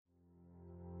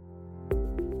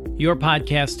Your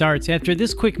podcast starts after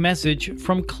this quick message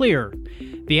from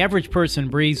Xlear. The average person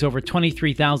breathes over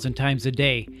 23,000 times a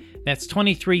day. That's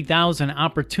 23,000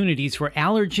 opportunities for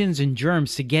allergens and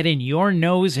germs to get in your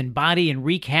nose and body and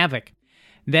wreak havoc.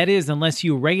 That is, unless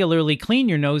you regularly clean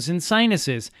your nose and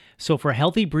sinuses. So for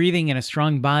healthy breathing and a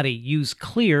strong body, use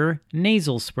Xlear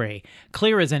nasal spray.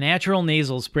 Xlear is a natural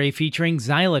nasal spray featuring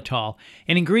xylitol,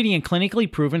 an ingredient clinically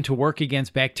proven to work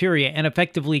against bacteria and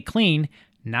effectively clean,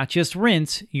 not just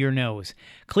rinse, your nose.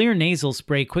 Xlear nasal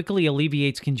spray quickly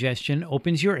alleviates congestion,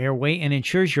 opens your airway, and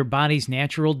ensures your body's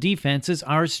natural defenses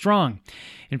are strong.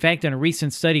 In fact, in a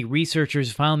recent study,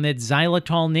 researchers found that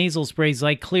xylitol nasal sprays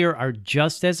like Xlear are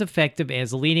just as effective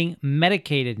as leading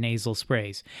medicated nasal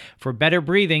sprays. For better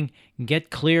breathing, get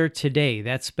Xlear today.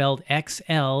 That's spelled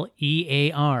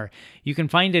Xlear. You can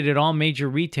find it at all major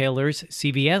retailers,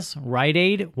 CVS, Rite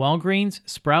Aid, Walgreens,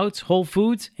 Sprouts, Whole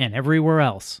Foods, and everywhere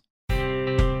else.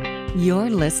 You're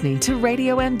listening to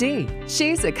Radio MD.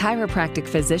 She's a chiropractic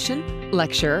physician,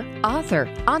 lecturer, author,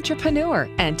 entrepreneur,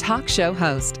 and talk show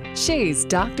host. She's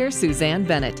Dr. Suzanne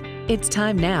Bennett. It's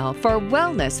time now for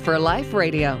Wellness for Life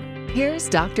Radio. Here's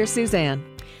Dr. Suzanne.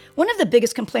 One of the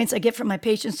biggest complaints I get from my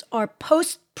patients are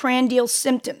postprandial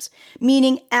symptoms,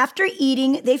 meaning after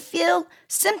eating, they feel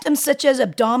symptoms such as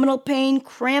abdominal pain,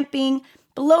 cramping,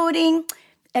 bloating,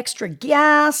 extra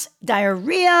gas,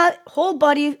 diarrhea, whole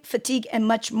body fatigue, and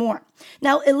much more.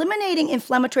 Now, eliminating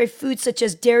inflammatory foods such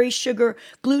as dairy, sugar,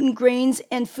 gluten, grains,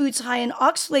 and foods high in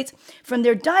oxalates from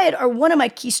their diet are one of my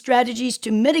key strategies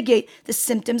to mitigate the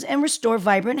symptoms and restore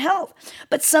vibrant health.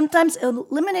 But sometimes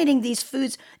eliminating these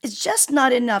foods is just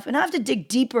not enough, and I have to dig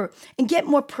deeper and get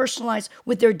more personalized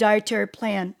with their dietary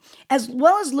plan, as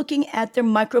well as looking at their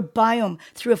microbiome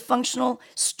through a functional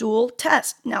stool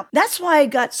test. Now, that's why I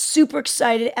got super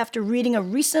excited after reading a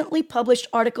recently published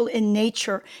article in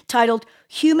Nature titled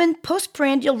Human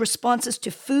Postprandial Responses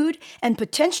to Food and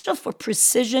Potential for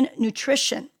Precision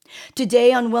Nutrition.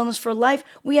 Today on Wellness for Life,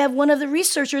 we have one of the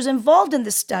researchers involved in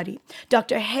this study,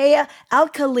 Dr. Haya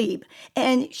Al-Khalib,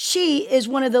 and she is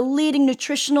one of the leading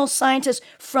nutritional scientists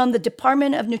from the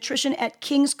Department of Nutrition at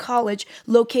King's College,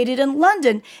 located in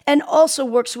London, and also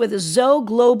works with Zoe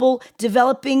Global,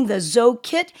 developing the Zoe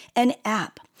Kit and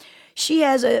app. She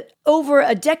has over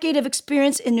a decade of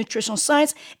experience in nutritional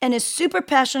science and is super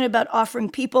passionate about offering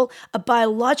people a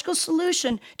biological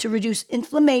solution to reduce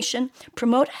inflammation,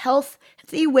 promote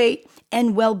healthy weight,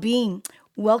 and well-being.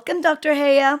 Welcome, Dr.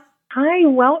 Haya. Hi,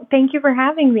 well, thank you for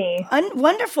having me.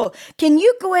 Wonderful. Can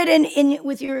you go ahead and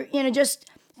with your, just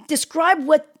describe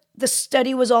what the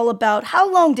study was all about?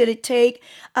 How long did it take?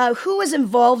 Who was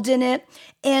involved in it?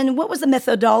 And what was the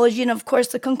methodology? And of course,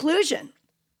 the conclusion.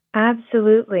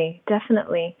 Absolutely,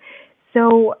 definitely.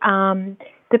 So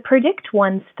the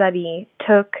PREDICT-1 study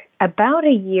took about a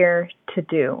year to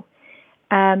do.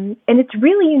 And it's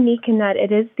really unique in that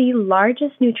it is the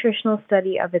largest nutritional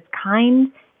study of its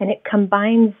kind, and it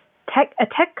combines a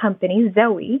tech company,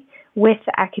 Zoe, with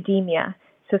academia,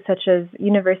 so such as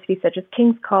universities such as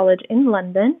King's College in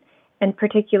London, and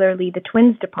particularly the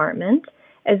Twins Department,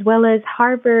 as well as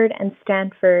Harvard and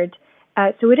Stanford.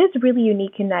 So it is really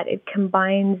unique in that it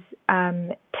combines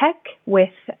tech with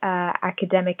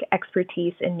academic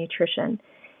expertise in nutrition.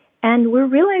 And we're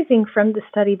realizing from the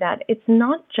study that it's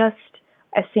not just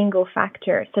a single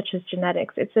factor, such as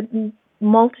genetics. It's a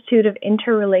multitude of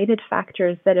interrelated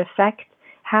factors that affect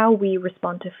how we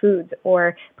respond to foods,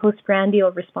 or postprandial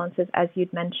responses, as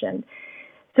you'd mentioned.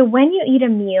 So when you eat a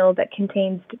meal that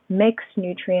contains mixed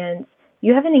nutrients,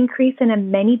 you have an increase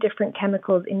in many different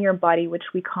chemicals in your body, which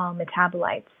we call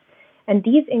metabolites. And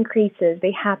these increases,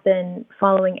 they happen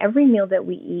following every meal that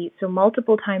we eat, so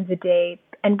multiple times a day,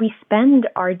 and we spend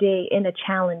our day in a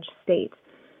challenged state.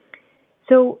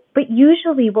 But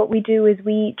usually what we do is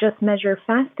we just measure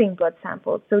fasting blood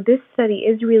samples. So this study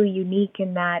is really unique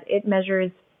in that it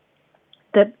measures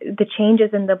the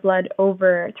changes in the blood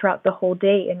throughout the whole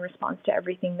day in response to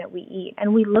everything that we eat.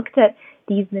 And we looked at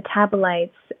these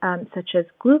metabolites such as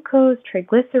glucose,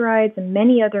 triglycerides, and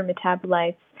many other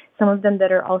metabolites, some of them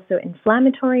that are also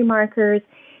inflammatory markers.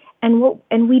 And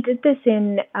we did this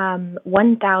in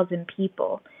 1,000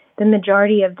 people, the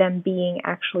majority of them being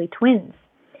actually twins.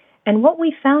 And what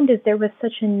we found is there was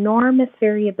such enormous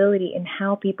variability in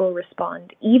how people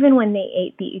respond, even when they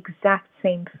ate the exact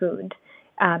same food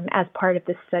as part of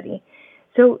this study.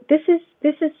 So this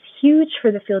is huge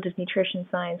for the field of nutrition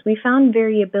science. We found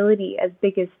variability as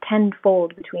big as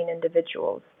tenfold between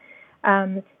individuals.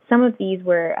 Some of these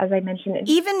were, as I mentioned,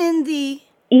 even in the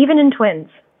twins.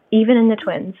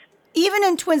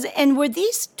 And were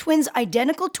these twins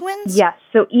identical twins? Yes.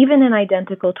 So even in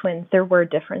identical twins, there were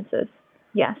differences.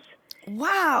 Yes.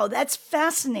 Wow, that's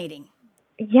fascinating.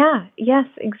 Yeah, yes,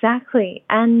 exactly.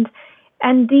 And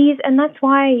that's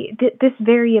why this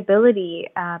variability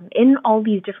in all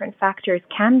these different factors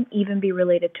can even be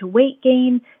related to weight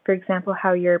gain. For example,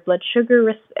 how your blood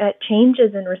sugar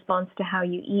changes in response to how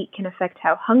you eat can affect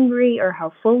how hungry or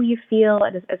how full you feel,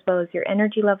 as well as your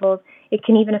energy levels. It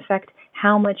can even affect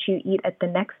how much you eat at the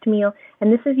next meal,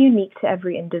 and this is unique to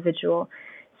every individual.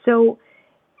 So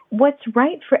what's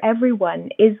right for everyone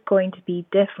is going to be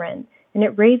different, and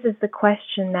it raises the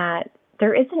question that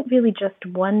there isn't really just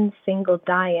one single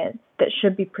diet that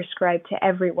should be prescribed to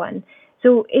everyone.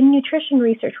 So in nutrition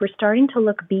research, we're starting to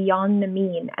look beyond the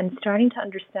mean and starting to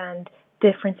understand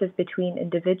differences between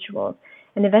individuals.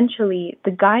 And eventually,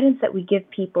 the guidance that we give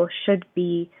people should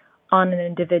be on an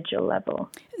individual level.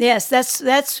 Yes,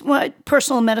 that's what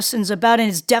personal medicine's about, and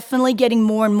it's definitely getting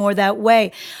more and more that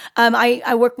way.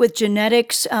 I work with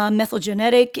genetics,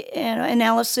 methyl-genetic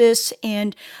analysis,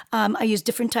 and I use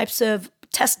different types of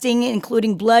testing,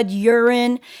 including blood,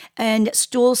 urine, and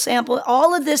stool sample,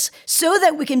 all of this so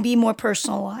that we can be more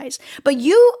personalized. But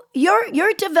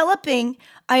you're developing,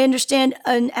 I understand,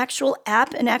 an actual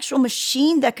app, an actual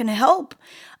machine that can help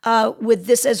with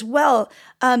this as well.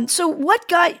 Let's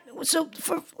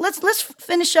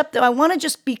finish up though. I want to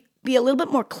just be a little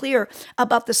bit more clear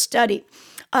about the study.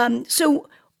 So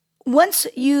once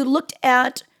you looked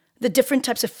at the different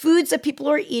types of foods that people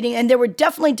are eating, and there were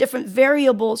definitely different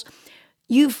variables,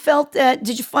 you felt that,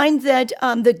 did you find that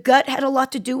the gut had a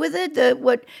lot to do with it?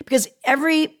 Because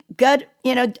every gut,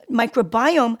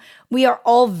 microbiome, we are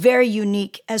all very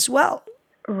unique as well.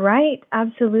 Right,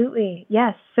 absolutely.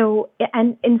 Yes. So,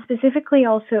 and specifically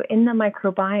also in the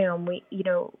microbiome,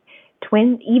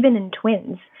 even in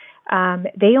twins,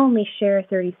 they only share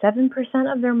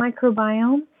 37% of their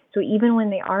microbiome. So even when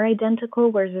they are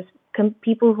identical, whereas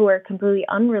people who are completely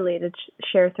unrelated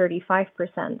share 35%.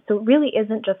 So it really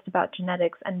isn't just about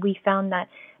genetics. And we found that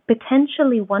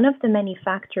potentially one of the many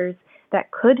factors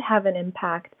that could have an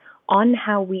impact on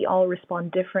how we all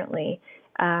respond differently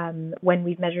when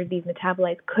we've measured these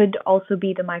metabolites could also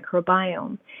be the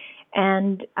microbiome.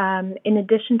 And in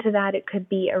addition to that, it could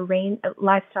be a range of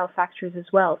lifestyle factors as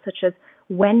well, such as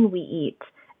when we eat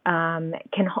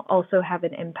can also have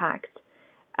an impact.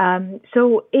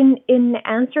 So in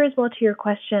answer as well to your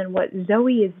question, what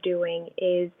Zoe is doing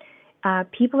is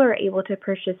people are able to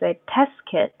purchase a test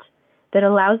kit that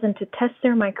allows them to test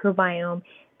their microbiome,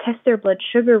 test their blood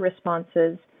sugar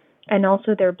responses, and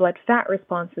also their blood fat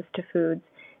responses to foods,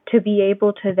 to be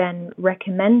able to then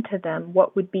recommend to them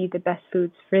what would be the best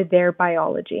foods for their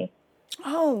biology.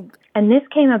 Oh. And this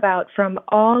came about from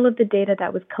all of the data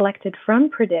that was collected from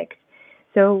Predict.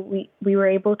 So we were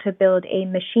able to build a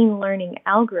machine learning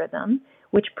algorithm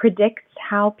which predicts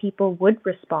how people would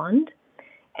respond.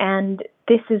 And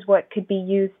this is what could be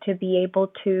used to be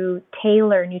able to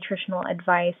tailor nutritional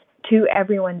advice to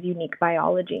everyone's unique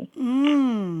biology.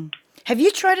 Have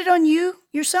you tried it on you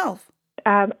yourself?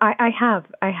 I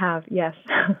have, yes.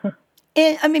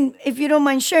 And I mean, if you don't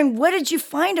mind sharing, what did you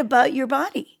find about your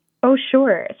body? Oh,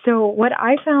 sure. So what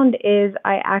I found is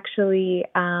I actually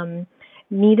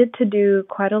needed to do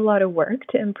quite a lot of work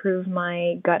to improve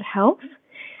my gut health.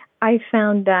 I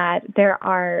found that there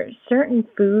are certain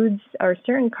foods or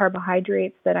certain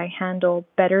carbohydrates that I handle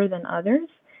better than others.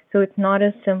 So it's not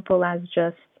as simple as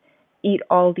just eat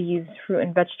all these fruit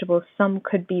and vegetables. Some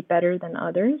could be better than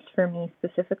others for me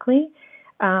specifically.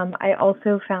 I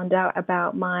also found out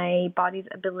about my body's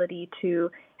ability to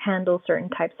handle certain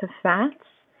types of fats.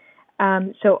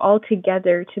 So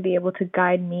altogether, to be able to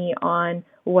guide me on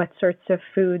what sorts of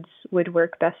foods would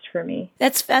work best for me.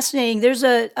 That's fascinating. There's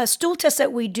a stool test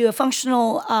that we do, a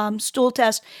functional stool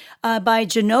test by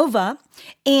Genova.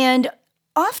 And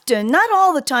often, not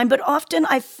all the time, but often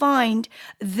I find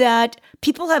that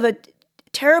people have a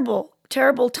terrible,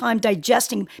 terrible time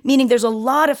digesting, meaning there's a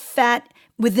lot of fat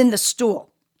within the stool.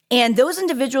 And those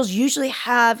individuals usually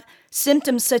have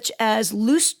symptoms such as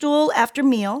loose stool after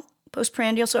meal,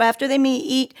 postprandial. So after they may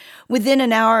eat, within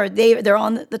an hour, they're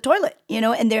on the toilet,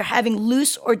 and they're having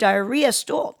loose or diarrhea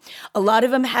stool. A lot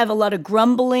of them have a lot of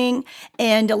grumbling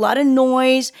and a lot of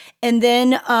noise, and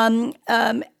then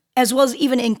as well as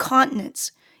even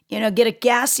incontinence. Get a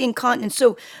gassy incontinence.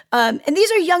 So, and these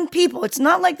are young people. It's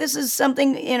not like this is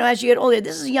something, as you get older,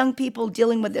 this is young people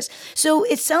dealing with this. So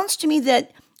it sounds to me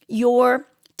that your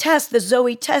test, the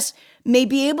Zoe test, may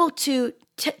be able to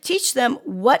teach them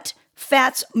what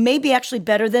fats may be actually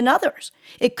better than others.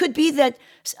 It could be that,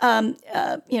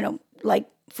 like,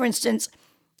 for instance,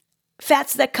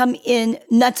 fats that come in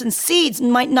nuts and seeds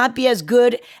might not be as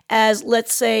good as,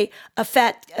 let's say, a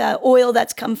fat oil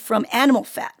that's come from animal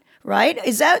fat. right?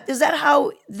 Is that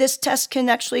how this test can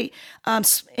actually,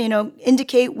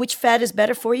 indicate which fat is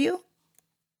better for you?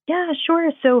 Yeah,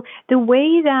 sure. So the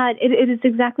way that it is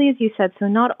exactly as you said. So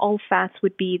not all fats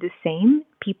would be the same.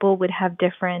 People would have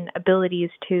different abilities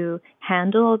to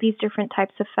handle all these different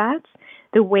types of fats.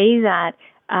 The way that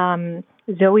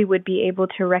Zoe would be able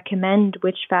to recommend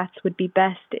which fats would be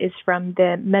best is from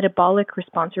the metabolic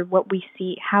response, or what we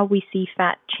see, how we see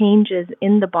fat changes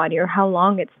in the body, or how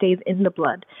long it stays in the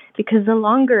blood. Because the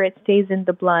longer it stays in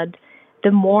the blood,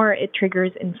 the more it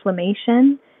triggers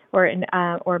inflammation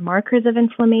or markers of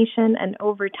inflammation, and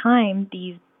over time,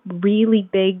 these really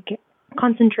big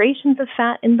concentrations of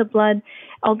fat in the blood,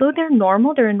 although they're a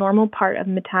normal part of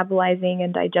metabolizing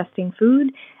and digesting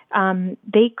food,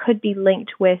 they could be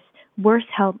linked with worse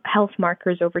health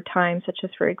markers over time, such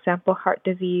as, for example, heart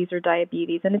disease or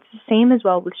diabetes. And it's the same as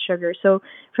well with sugar. So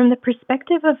from the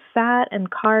perspective of fat and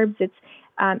carbs, it's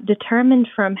determined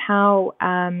from how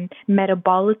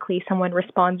metabolically someone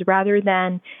responds rather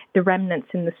than the remnants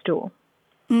in the stool.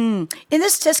 In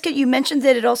this test kit, you mentioned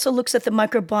that it also looks at the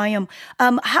microbiome.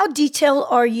 How detailed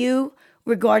are you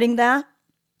regarding that?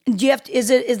 Do you have to, is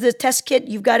the test kit,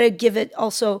 you've got to give it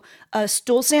also a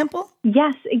stool sample?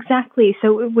 Yes, exactly.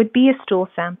 So it would be a stool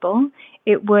sample.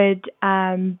 It would,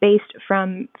 based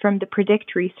from the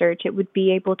PREDICT research, it would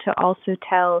be able to also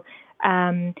tell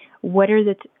what are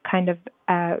the kind of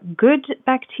good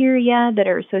bacteria that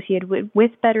are associated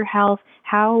with better health,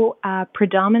 how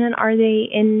predominant are they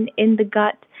in the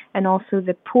gut, and also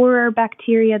the poorer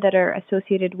bacteria that are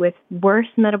associated with worse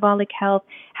metabolic health,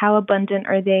 how abundant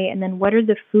are they, and then what are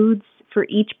the foods for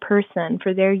each person,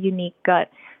 for their unique gut,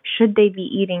 should they be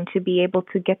eating to be able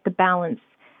to get the balance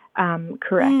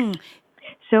correct.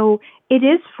 So it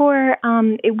is for,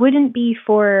 it wouldn't be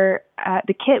for,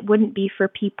 the kit wouldn't be for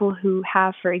people who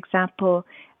have, for example,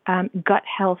 gut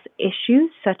health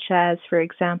issues, such as, for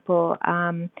example,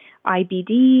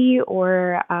 IBD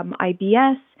or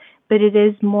IBS, but it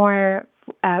is more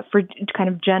for kind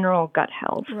of general gut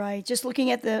health. Right. Just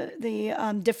looking at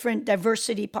the different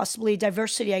diversity,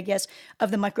 I guess,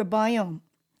 of the microbiome.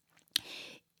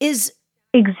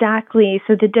 Exactly.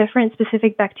 So the different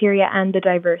specific bacteria and the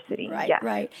diversity. Right, yes.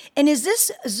 Right. And is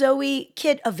this Zoe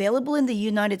kit available in the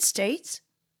United States?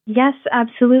 Yes,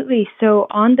 absolutely. So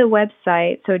on the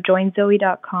website, so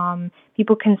joinzoe.com,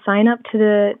 people can sign up to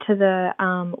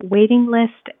the waiting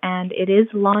list, and it is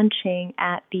launching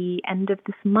at the end of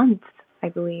this month, I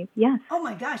believe. Yes. Oh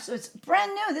my gosh! So it's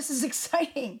brand new. This is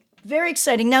exciting. Very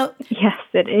exciting. Now, yes,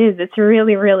 it is. It's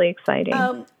really, really exciting.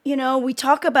 We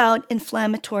talk about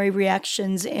inflammatory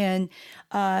reactions and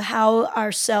how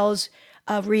our cells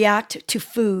react to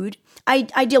food.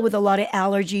 I deal with a lot of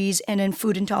allergies and then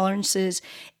food intolerances,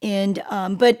 and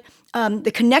but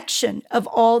the connection of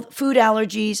all food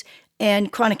allergies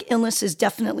and chronic illness is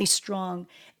definitely strong.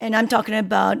 And I'm talking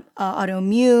about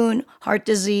autoimmune, heart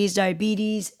disease,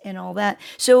 diabetes, and all that.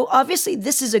 So obviously,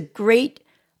 this is a great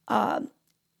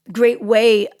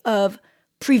way of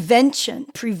preventing.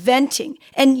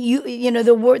 And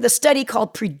the study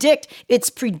called PREDICT, it's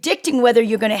predicting whether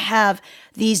you're going to have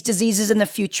these diseases in the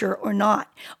future or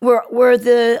not. Were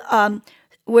the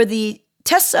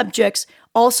test subjects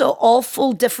also all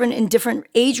full different in different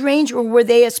age range, or were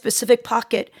they a specific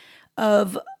pocket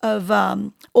of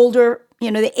older,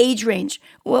 the age range?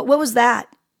 What was that?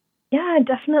 Yeah,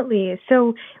 definitely.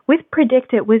 So with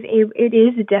PREDICT, it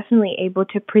is definitely able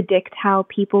to predict how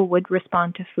people would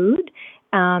respond to food,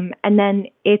 and then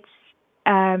it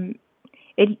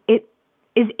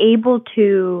is able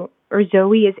to, or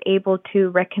Zoe is able to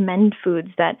recommend foods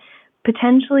that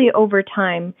potentially over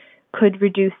time could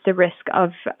reduce the risk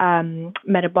of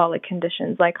metabolic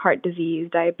conditions like heart disease,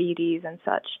 diabetes, and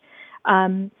such.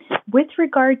 With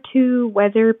regard to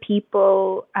whether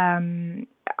people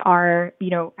are,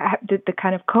 the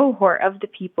kind of cohort of the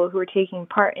people who are taking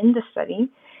part in the study.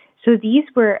 So these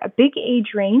were a big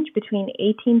age range between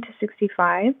 18 to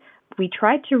 65. We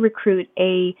tried to recruit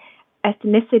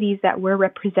ethnicities that were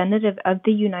representative of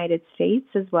the United States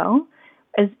as well.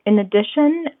 In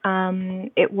addition,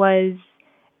 it was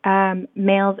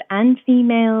males and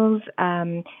females,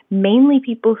 mainly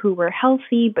people who were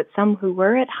healthy, but some who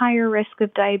were at higher risk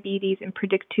of diabetes. In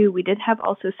PREDICT-2, we did have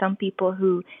also some people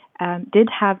who did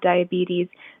have diabetes.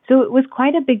 So it was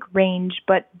quite a big range,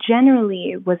 but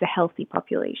generally it was a healthy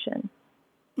population.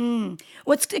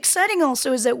 What's exciting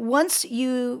also is that once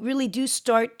you really do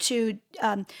start to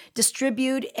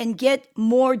distribute and get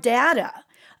more data,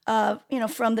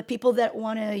 from the people that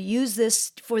want to use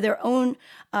this for their own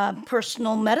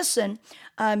personal medicine,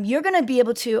 you're going to be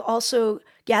able to also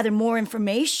gather more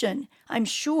information, I'm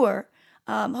sure,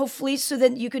 hopefully so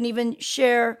that you can even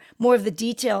share more of the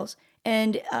details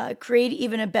and create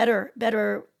even a better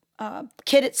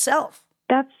kit itself.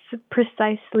 That's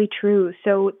precisely true.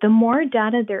 So the more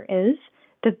data there is,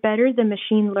 the better the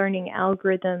machine learning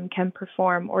algorithm can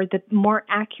perform, or the more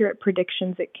accurate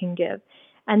predictions it can give.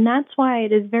 And that's why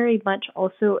it is very much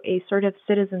also a sort of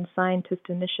citizen scientist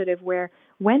initiative where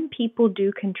when people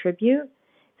do contribute,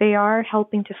 they are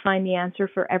helping to find the answer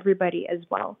for everybody as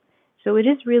well. So it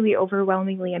is really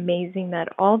overwhelmingly amazing that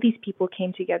all these people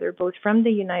came together, both from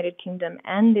the United Kingdom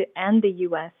and the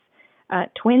US,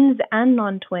 twins and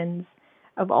non-twins,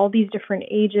 of all these different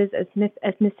ages,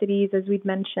 ethnicities, as we'd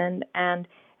mentioned, and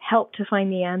help to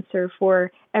find the answer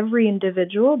for every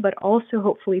individual, but also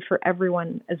hopefully for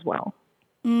everyone as well.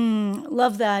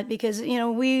 Love that, because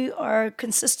we are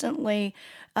consistently,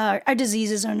 our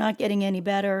diseases are not getting any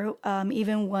better.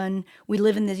 Even when we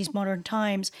live in these modern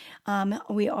times,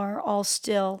 we are all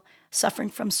still suffering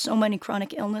from so many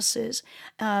chronic illnesses.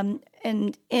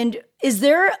 And is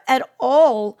there at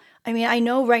all, I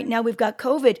know right now we've got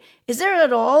COVID, is there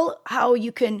at all how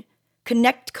you can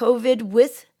connect COVID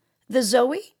with the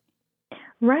Zoe?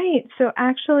 Right. So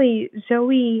actually,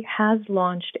 Zoe has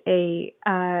launched a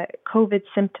COVID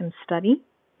symptom study.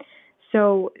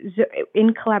 So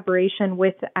in collaboration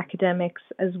with academics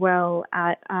as well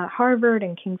at Harvard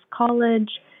and King's College,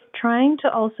 trying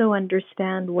to also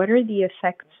understand what are the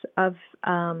effects of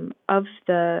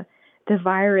the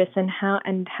virus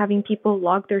and having people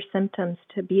log their symptoms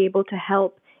to be able to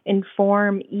help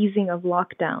inform easing of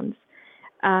lockdowns.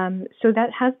 So that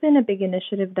has been a big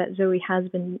initiative that Zoe has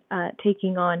been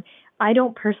taking on. I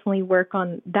don't personally work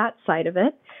on that side of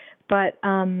it, but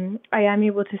I am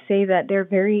able to say that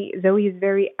Zoe is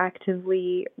very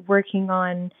actively working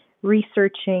on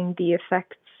researching the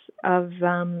effects of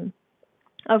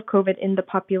COVID in the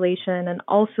population, and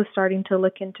also starting to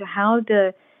look into how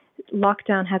the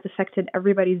lockdown has affected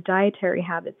everybody's dietary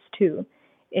habits too,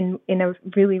 in a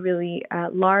really, really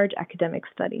large academic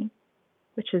study,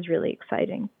 which is really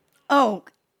exciting. Oh,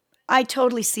 I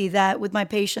totally see that with my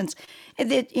patients.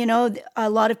 That, a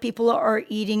lot of people are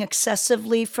eating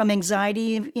excessively from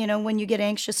anxiety. When you get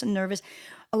anxious and nervous,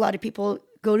 a lot of people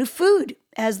go to food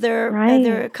as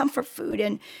their comfort food,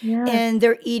 and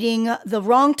they're eating the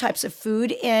wrong types of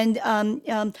food. And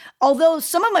although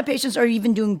some of my patients are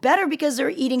even doing better because they're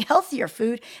eating healthier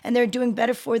food and they're doing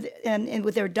better and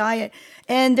with their diet,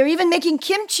 and they're even making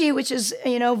kimchi, which is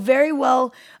very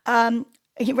well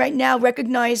right now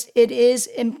recognized. It is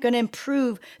going to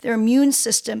improve their immune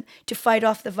system to fight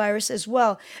off the virus as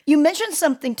well. You mentioned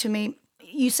something to me.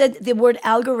 You said the word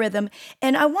algorithm,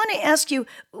 and I want to ask you,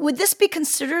 would this be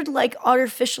considered like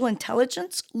artificial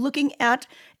intelligence, looking at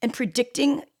and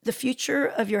predicting the future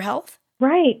of your health?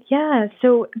 Right, yeah.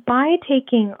 So by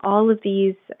taking all of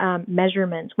these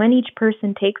measurements, when each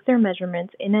person takes their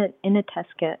measurements in a test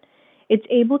kit, it's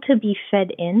able to be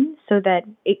fed in so that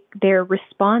their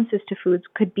responses to foods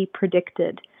could be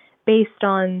predicted based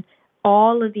on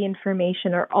all of the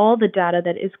information or all the data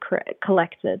that is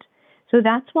collected. So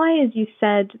that's why, as you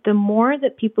said, the more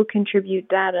that people contribute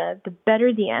data, the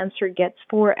better the answer gets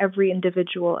for every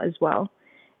individual as well.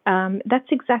 That's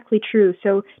exactly true.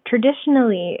 So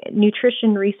traditionally,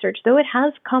 nutrition research, though it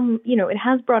has it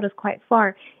has brought us quite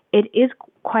far, it is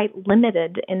quite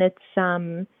limited in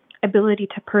its ability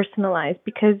to personalize,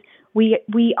 because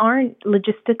we aren't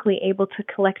logistically able to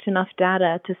collect enough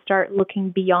data to start looking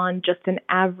beyond just an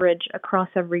average across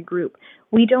every group.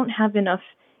 We don't have enough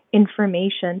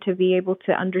information to be able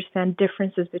to understand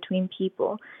differences between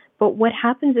people. But what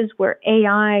happens is where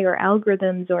AI or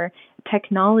algorithms or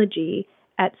technology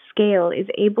at scale is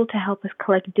able to help us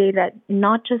collect data,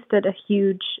 not just at a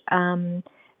huge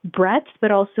breadth, but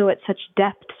also at such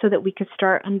depth, so that we could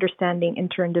start understanding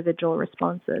inter-individual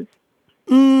responses.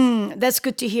 That's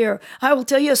good to hear. I will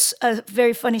tell you a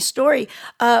very funny story.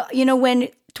 When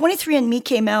 23andMe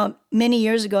came out many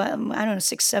years ago, I don't know,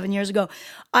 6-7 years ago,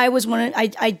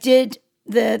 I did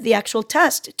the actual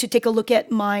test to take a look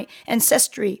at my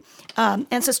ancestry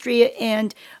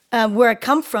and where I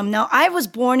come from. Now, I was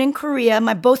born in Korea.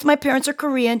 Both my parents are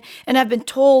Korean, and I've been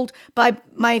told by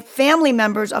my family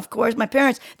members, of course, my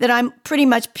parents, that I'm pretty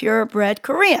much purebred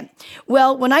Korean.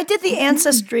 Well, when I did the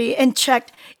ancestry and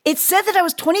checked, it said that I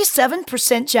was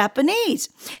 27% Japanese,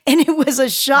 and it was a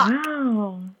shock.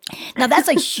 Wow. Now, that's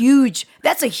a huge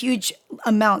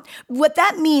amount. What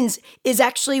that means is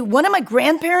actually one of my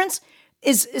grandparents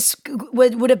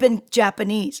would have been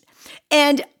Japanese.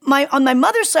 And on my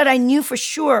mother's side, I knew for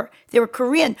sure they were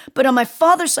Korean, but on my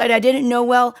father's side, I didn't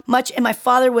know much, and my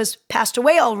father was passed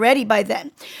away already by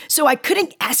then. So I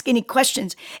couldn't ask any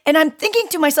questions. And I'm thinking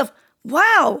to myself,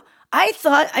 wow, I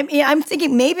thought, I mean, I'm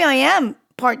thinking maybe I am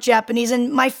part Japanese,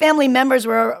 and my family members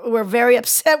were very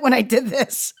upset when I did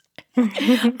this.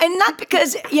 And not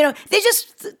because, they just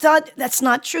thought that's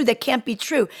not true. That can't be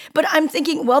true. But I'm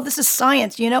thinking, well, this is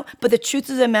science, But the truth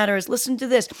of the matter is, listen to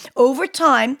this. Over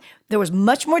time, there was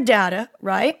much more data,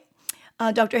 right,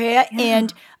 Dr. Haya? Yeah.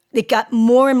 And it got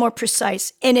more and more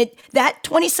precise. And that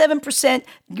 27%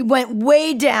 went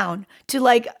way down to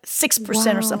like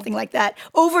 6% or something like that.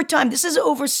 Over time, this is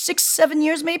over 6-7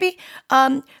 years maybe,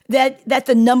 that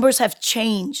the numbers have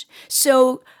changed.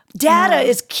 So data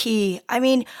is key. I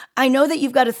mean, I know that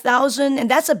you've got 1,000,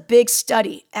 and that's a big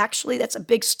study. Actually, that's a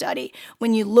big study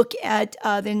when you look at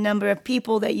the number of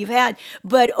people that you've had.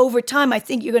 But over time, I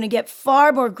think you're going to get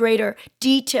far more greater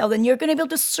detail, and you're going to be able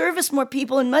to service more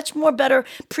people in much more better,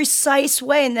 precise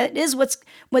way. And that is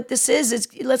what this is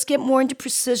let's get more into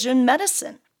precision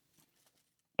medicine.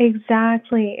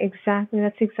 Exactly.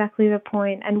 That's exactly the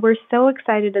point. And we're so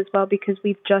excited as well because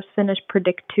we've just finished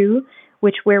Predict 2,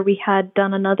 where we had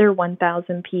done another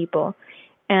 1,000 people.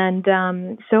 And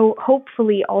so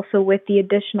hopefully also with the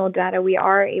additional data, we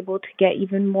are able to get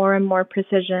even more and more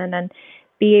precision and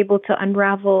be able to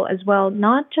unravel as well,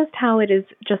 not just how it is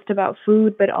just about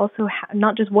food, but also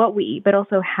not just what we eat, but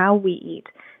also how we eat.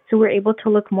 So we're able to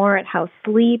look more at how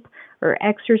sleep or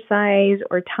exercise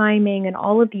or timing and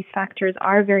all of these factors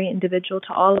are very individual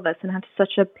to all of us and have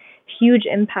such a huge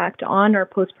impact on our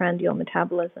postprandial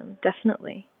metabolism,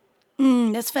 definitely.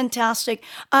 That's fantastic.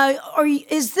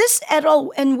 Is this at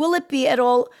all, and will it be at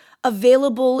all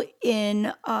available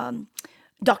in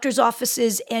doctor's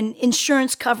offices and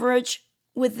insurance coverage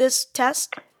with this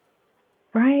test?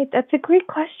 Right. That's a great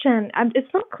question.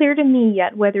 It's not clear to me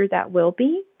yet whether that will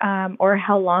be or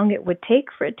how long it would take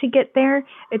for it to get there.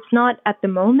 It's not at the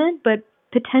moment, but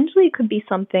potentially it could be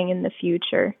something in the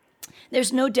future.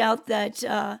 There's no doubt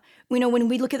that, when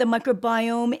we look at the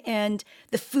microbiome and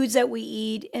the foods that we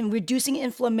eat and reducing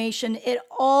inflammation, it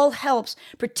all helps,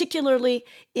 particularly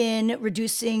in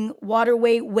reducing water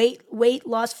weight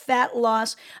loss, fat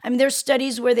loss. I mean, there's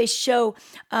studies where they show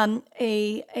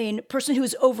a person who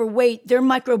is overweight, their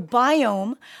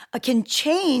microbiome can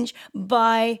change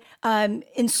by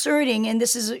inserting, and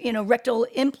this is, rectal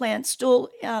implants,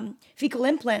 fecal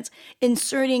implants,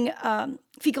 inserting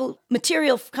fecal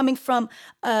material coming from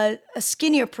a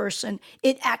skinnier person.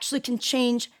 It actually can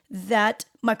change that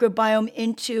microbiome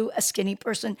into a skinny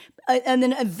person and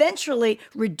then eventually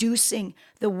reducing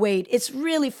the weight. It's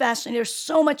really fascinating. There's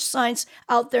so much science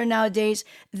out there nowadays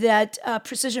that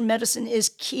precision medicine is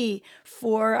key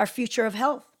for our future of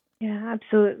health. Yeah,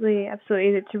 absolutely. It's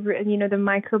the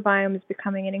microbiome is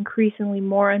becoming an increasingly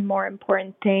more and more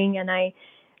important thing, and I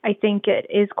think it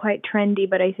is quite trendy,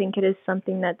 but I think it is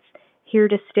something that's here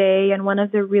to stay, and one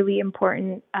of the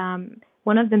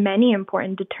many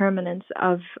important determinants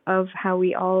of how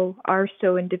we all are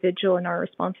so individual in our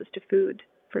responses to food,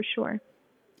 for sure.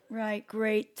 Right,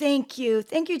 great. Thank you,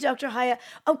 Dr. Haya.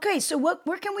 Okay, so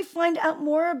where can we find out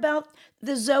more about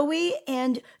the Zoe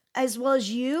and as well as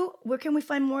you? Where can we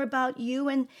find more about you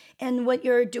and what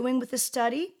you're doing with the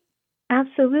study?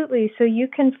 Absolutely. So you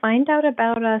can find out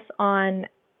about us on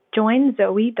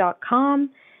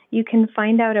joinzoe.com. You can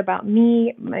find out about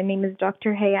me. My name is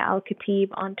Dr. Haya Al-Khatib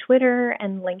on Twitter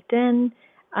and LinkedIn.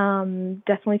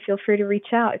 Definitely feel free to reach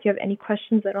out if you have any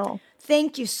questions at all.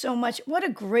 Thank you so much. What a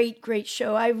great, great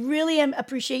show. I really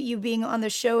appreciate you being on the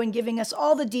show and giving us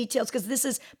all the details because this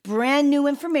is brand new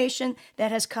information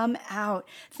that has come out.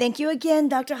 Thank you again,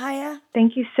 Dr. Haya.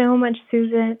 Thank you so much,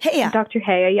 Susan. Haya. Dr.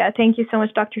 Haya, yeah. Thank you so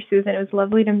much, Dr. Susan. It was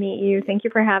lovely to meet you. Thank you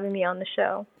for having me on the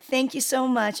show. Thank you so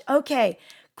much. Okay.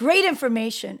 Great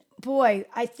information. Boy,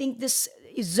 I think this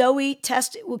Zoe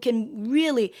test can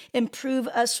really improve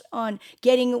us on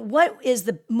getting what is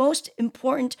the most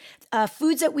important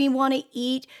foods that we want to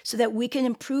eat so that we can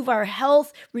improve our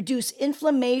health, reduce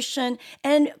inflammation,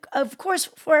 and of course,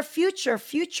 for our future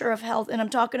of health. And I'm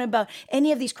talking about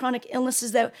any of these chronic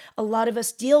illnesses that a lot of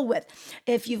us deal with.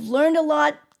 If you've learned a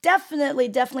lot,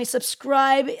 definitely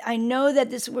subscribe. I know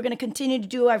that we're going to continue to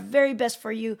do our very best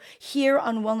for you here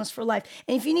on Wellness for Life.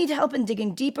 And if you need help in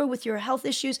digging deeper with your health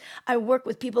issues, I work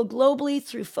with people globally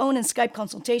through phone and Skype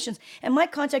consultations. And my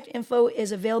contact info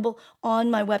is available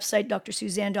on my website,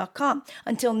 drsuzanne.com.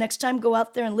 Until next time, go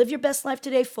out there and live your best life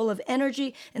today, full of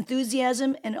energy,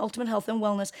 enthusiasm, and ultimate health and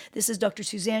wellness. This is Dr.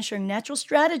 Suzanne sharing natural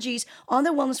strategies on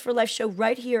the Wellness for Life show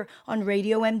right here on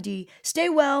Radio MD. Stay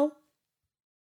well.